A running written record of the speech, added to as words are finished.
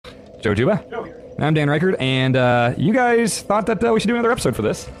Joe Juba. I'm Dan Reichert, and you guys thought that we should do another episode for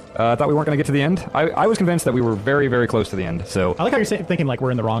this. Thought we weren't going to get to the end. I was convinced that we were very, very close to the end. So I like how you're thinking like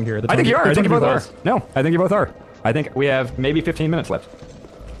we're in the wrong here. I think you are. I think you both are. No, I think you both are. I think we have maybe 15 minutes left.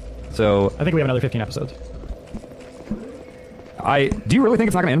 So I think we have another 15 episodes. Do you really think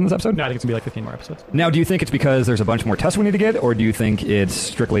it's not going to end in this episode? No, I think it's going to be like 15 more episodes. Now, do you think it's because there's a bunch more tests we need to get, or do you think it's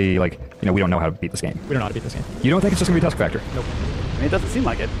strictly like, we don't know how to beat this game? We don't know how to beat this game. You don't think it's just going to be task factor? Nope. I mean, it doesn't seem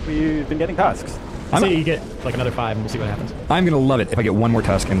like it. We've been getting tasks. Say you get like another 5 and we'll see what happens. I'm going to love it if I get one more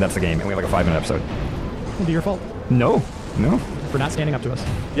tusk and that's the game, and we have like a 5-minute episode. It'll be your fault. No. For not standing up to us.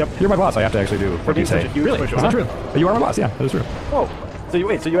 Yep. You're my boss. I have to actually do what you say. Really? Is that true? You are my boss, yeah, that is true. Oh, so you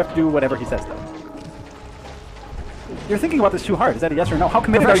have to do whatever he says, though. You're thinking about this too hard. Is that a yes or no? How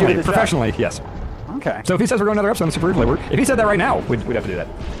committed are you to this job? Professionally, yes. Okay. So if he says we're doing another episode of Super Replay Work, if he said that right now, we'd have to do that.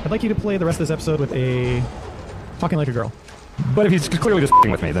 I'd like you to play the rest of this episode with a talking like a girl. But if he's clearly just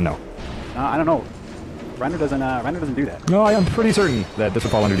f***ing with me, then no. I don't know. Reiner doesn't do that. No, I am pretty certain that this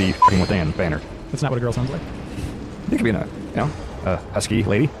would fall under the f***ing with Dan banner. That's not what a girl sounds like. It could be a husky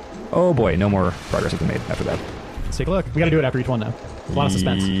lady. Oh boy, no more progress has been made after that. Let's take a look. We got to do it after each one now. A lot of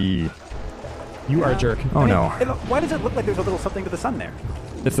suspense. You are a jerk. Oh no. Why does it look like there's a little something to the sun there?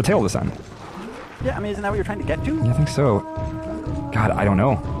 It's the tail of the sun. Yeah, I mean, isn't that what you're trying to get to? Yeah, I think so. God, I don't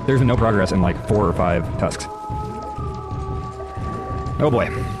know. There's been no progress in like 4 or 5 tusks. Oh boy.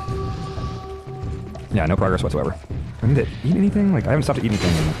 Yeah, no progress whatsoever. I need to eat anything? Like, I haven't stopped to eat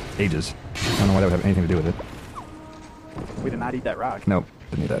anything in ages. I don't know why that would have anything to do with it. We did not eat that rock. Nope,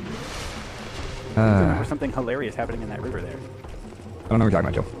 didn't eat that. There was something hilarious happening in that river there. I don't know what you're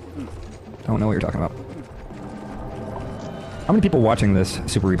talking about, Joe. Don't know what you're talking about. How many people watching this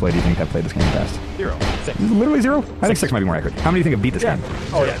Super Replay do you think have played this game fast? 0. 6. Literally 0? I think 6 might be more accurate. How many do you think have beat this game?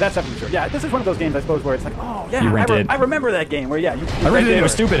 Oh yeah, that's definitely true. Yeah, this is one of those games, I suppose, where it's like, oh yeah, You rented it. I remember that game where you I rented it, it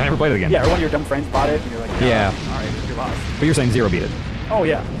was stupid, I never played it again. Yeah, or one of your dumb friends bought it, and you're like, Yeah. alright, you're lost. But you're saying 0 beat it. Oh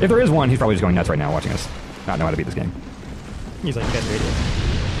yeah. If there is one, he's probably just going nuts right now watching us not know how to beat this game. He's like, you guys are idiots.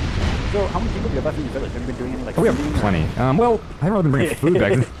 So how many people do you have left in your village? Have you been doing any like? Oh, we have plenty. Well, I haven't really been bringing food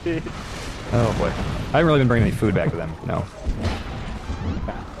back to them. Oh boy. I haven't really been bringing any food back to them, no.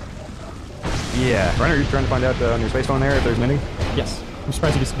 Yeah. Reiner, are you trying to find out on your space phone there if there's an ending? Yes. I'm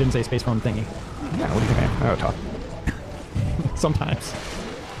surprised you just didn't say space phone thingy. Yeah, what do you think I am? I don't talk. Sometimes.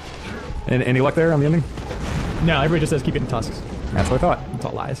 And any luck there on the ending? No, everybody just says keep getting tusks. That's what I thought. It's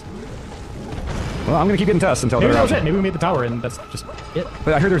all lies. Well, I'm going to keep getting tests until Maybe they're that was out. it. Maybe we made the tower and that's just it.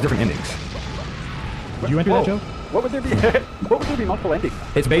 But I heard there's different endings. Did you enter that, Joe? What would there be? What would there be multiple endings?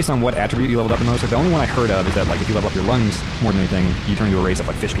 It's based on what attribute you leveled up the most. Like, the only one I heard of is that like if you level up your lungs more than anything, you turn into a race of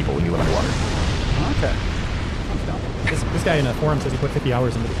like fish people when you live underwater. Okay. This guy in a forum says he put 50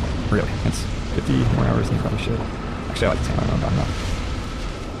 hours into this one. Really? It's 50 more hours than you probably should. Actually, I like the same amount of time.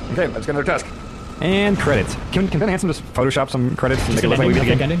 Okay, let's get another task. And credits. Can Ben Hansen just Photoshop some credits and make it look like we beat the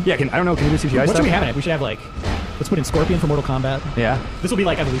game? Ending? Yeah, I don't know, can you do CGI What stuff? should we have in it? We should have like, let's put in Scorpion for Mortal Kombat. Yeah. This will be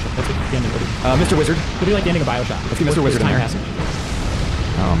like Evolution. That's what the ending will be. Mr. Wizard. It'll be like the ending of Bioshock. Let's get Mr. Wizard in Time there. passage.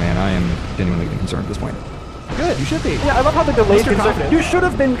 Oh man, I am genuinely getting concerned at this point. Good, you should be. Yeah, I love how the delayed Mr. concern. Confident. You should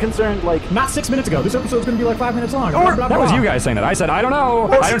have been concerned, like. Not 6 minutes ago. This episode's going to be like 5 minutes long. Or- Blah, blah, That was blah. you guys saying that. I said, I don't know.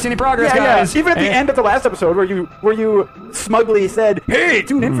 I don't see any progress, Yeah, guys. Even at the end of the last episode, where you smugly said, "Hey,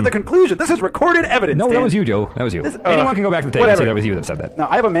 tune in for the conclusion. This is recorded evidence." No, Dan." that was you, Joe. That was you. This- Anyone can go back to the tape and whatever. say that was you that said that. No,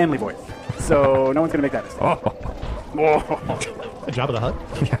 I have a manly voice, so no one's gonna make that mistake. Oh, A job of the hut.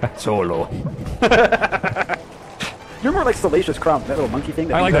 yeah, solo. You're more like Salacious Crumb, that little monkey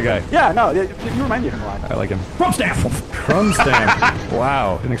thing. I like that guy. Yeah, no, you remind me of him a lot. I like him. Crumb staff. Crumb stamp.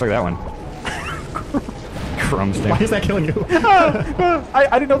 Wow, didn't expect that one. Crumb Why stamp. is that killing you? I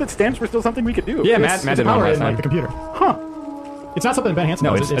didn't know that stamps were still something we could do. Yeah, It's Matt a did one power last in like time. the computer. Huh. It's not something Ben Hansen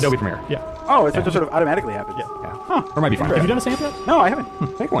No, does. it's Adobe Premiere. Yeah. Oh, it's just sort of automatically happens. Yeah. Yeah. Huh. Or it might be fun. Have you done a stamp yet? No, I haven't.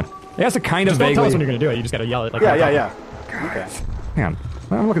 Take one. It has to kind of Just don't tell us when vaguely. you're going to do it. You just got to yell it. Like Yeah. Okay. Hang on.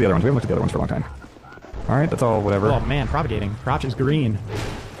 Well, look at the other ones. We haven't looked at the other ones for a long time. All right, that's all. Whatever. Oh man, propagating. Prop is green.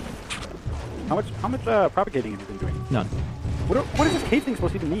 How much propagating have you been doing? None. What is this cave thing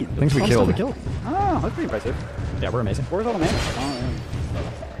supposed to even mean? Things we Some killed. stuff we killed. Oh, that's pretty impressive. Yeah, we're amazing. Where's all the mana?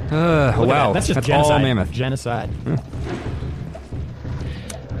 Oh, Look at wow. that. That's just all genocide. mammoth. Genocide.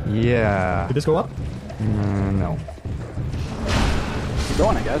 Yeah. Did this go up? No. keep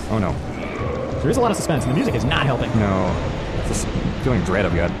going, I guess. Oh no. There is a lot of suspense, and the music is not helping. No. It's this feeling dread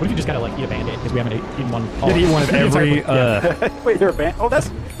I've got. What if you just gotta like eat a band-aid because we haven't eaten one? You had to eat one of every. Wait, they're a band? Oh, those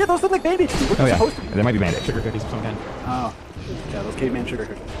look like Band-Aids. What Oh are yeah. supposed to be? They might be bandaged. Sugar cookies of some kind. Oh, yeah, those caveman sugar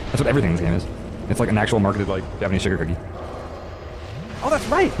cookies. That's what everything in this game is. It's like an actual marketed like Japanese sugar cookie. Oh, that's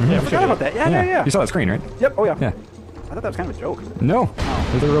right. I forgot about that. Yeah. You saw that screen, right? Yep. Oh, yeah. Yeah. I thought that was kind of a joke. No.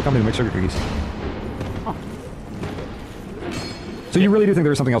 There's a real company to make sugar cookies. So you really do think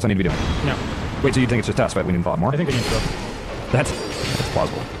there's something else I need to be doing? No. Wait, so you think it's just us, but we need a lot more? I think the game's broke. That's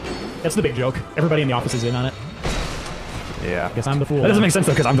plausible. That's the big joke. Everybody in the office is in on it. Yeah. Guess I'm the fool. That doesn't make sense,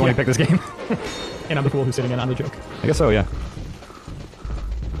 though, because I'm the one who picked this game. And I'm the fool who's sitting in on the joke. I guess so, yeah.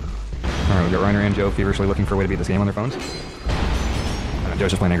 Alright, we've got Reiner and Joe feverishly looking for a way to beat this game on their phones.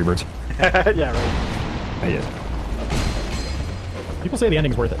 Joe's just playing Angry Birds. Yeah, right. He is. People say the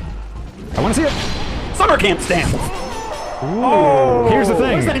ending's worth it. I want to see it! Summer camp stamp! Oh! Here's the What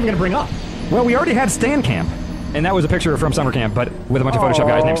thing. is that even going to bring up? Well, we already had Stan Camp. And that was a picture from Summer Camp, but with a bunch of Photoshop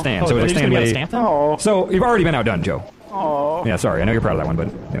guys named Stan. So it was like Stan Lee. Oh. So you've already been outdone, Joe. Oh. Yeah, sorry. I know you're proud of that one, but,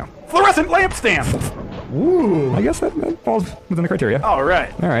 you know. Fluorescent lamp stamp! Ooh. I guess that falls within the criteria. All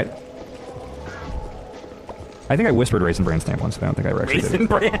right. All right. I think I whispered Raisin Bran Stamp once, but I don't think I ever actually Raisin did.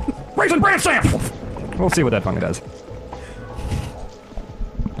 Bran. Raisin Bran Stamp! We'll see what that finally does.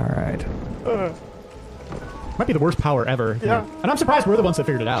 All right. Might be the worst power ever. Yeah. And I'm surprised we're the ones that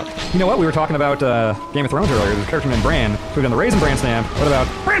figured it out. You know what? We were talking about Game of Thrones earlier. There's a character named Bran. So we've done the Raisin Bran Stamp. What about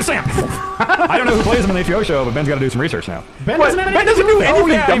Bran Stamp? I don't know who plays him in the HBO show, but Ben's got to do some research now. Ben What? doesn't have Ben anything doesn't to do do with it. anything. Oh,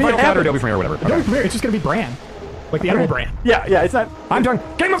 yeah, Dummy, Final it Cut or happened. Adobe Premiere or whatever. Adobe Okay. Premiere, it's just going to be Bran. Like the animal Bran. Yeah, yeah, it's not. I'm done.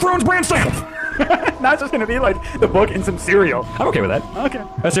 Game of Thrones Bran Stamp! Not just gonna be like the book and some cereal. I'm okay with that. Okay.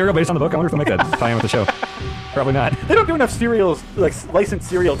 A cereal based on the book? I wonder if they'll make that tie in with the show. Probably not. They don't do enough cereals, like licensed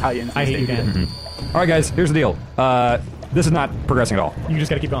cereal tie-ins. I hate you, these days. Dan. All right, guys. Here's the deal. This is not progressing at all. You just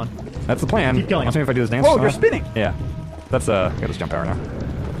got to keep going. That's the plan. Keep killing I'll see him. if I do this dance. Whoa, you're spinning. Yeah. That's, got this jump power now.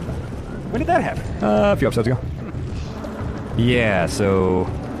 When did that happen? A few episodes ago. Yeah, so...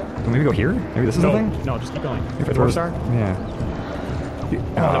 Can we maybe go here? Maybe this is the No, thing? no, just keep going. If For it Dwarf was- Star, Yeah.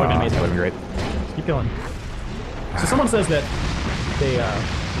 that would've been amazing. That would've been great. just keep going. So someone says that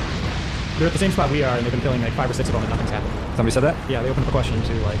they're at the same spot we are, and they've been killing like 5 or 6 of them, and nothing's happened. Somebody said that? Yeah, they opened up a question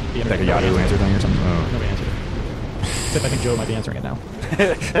to like the Like internet. a Yahoo answer thing or something? Oh. Nobody answered it. Except I think Joe might be answering it now.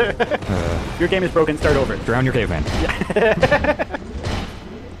 Your game is broken. Start over. Drown your caveman.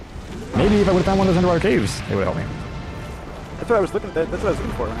 Maybe if I would've found one of those underwater caves, it would've helped me. That's what I was looking. That's what I was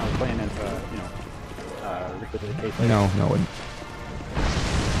looking for when I was playing as, Rick with the cave. No, it wouldn't.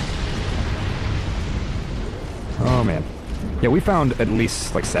 Oh, man. Yeah, we found at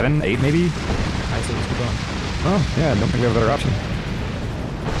least, like, 7, 8 maybe? I say just keep going. Oh, yeah, I don't think we have a better option.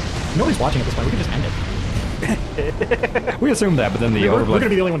 Nobody's watching at this point. We could just end it. We assumed that, but then the We're overblood... going to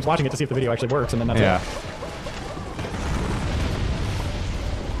be the only ones watching it to see if the video actually works, and then that's Yeah. it.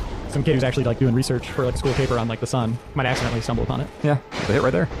 Some kid who's actually like doing research for like a school paper on like the sun might accidentally stumble upon it. Yeah, the hit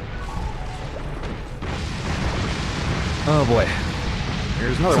right there. Oh, boy.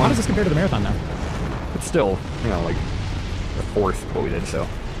 Here's another So how one. does this compare to the marathon now? It's still, you know, like, a fourth of what we did, so...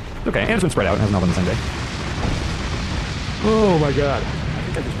 Okay, and it's been spread out. It hasn't all been the same day. Oh my god. I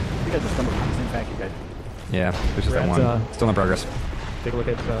think I just stumbled on the same fact you guys. Yeah, there's just that Right, one. Still in progress. Take a look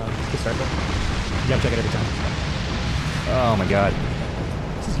at the start button. You gotta check it every time. Oh, my God.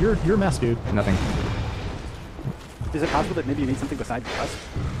 This is your mess, dude. Nothing. Is it possible that maybe you need something besides us?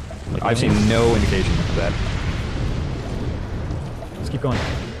 Like, I've seen no indication of that. Just keep going.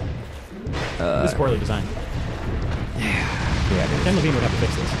 This is poorly designed. Yeah, it is. Ken Levine would have to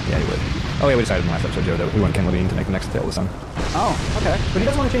fix this. Yeah, he would. Oh, yeah, we decided in the last episode, Joe, that we want Ken Levine to make the next Tale of the Sun. Oh, okay. But he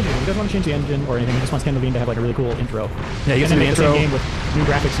doesn't want to change anything. He doesn't want to change the engine or anything. He just wants Ken Levine to have like a really cool intro. Yeah, he gets and to then the make the intro. same game with new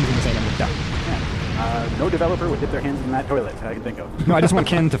graphics using the same engine. Yeah. Yeah. No developer would dip their hands in that toilet that I can think of. No, I just want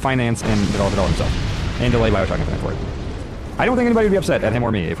Ken to finance and develop it all himself. And delay Bioshock Infinite for it. I don't think anybody would be upset at him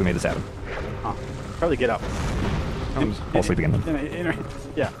or me if we made this happen. Huh. Probably get up. I'll sleep again.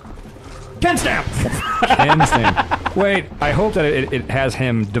 Yeah. Ken Stamp! Ken Stamp. Wait, I hope that it has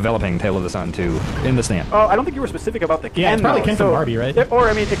him developing Tale of the Sun, too, in the Stamp. Oh, I don't think you were specific about the Ken. Yeah, it's probably though, Ken from Barbie, right? Or,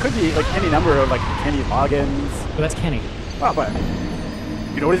 I mean, it could be like any number of like Kenny Loggins. But that's Kenny. Well, but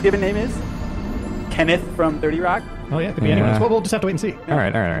you know what his given name is? Kenneth from 30 Rock. Oh yeah, it could be Yeah. anyone. Well, we'll just have to wait and see. All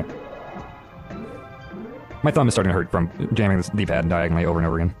right. My thumb is starting to hurt from jamming this D-pad diagonally over and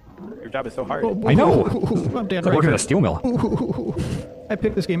over again. Your job is so hard. I know. I'm dead It's like working at a steel mill. I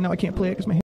picked this game, now I can't play it because my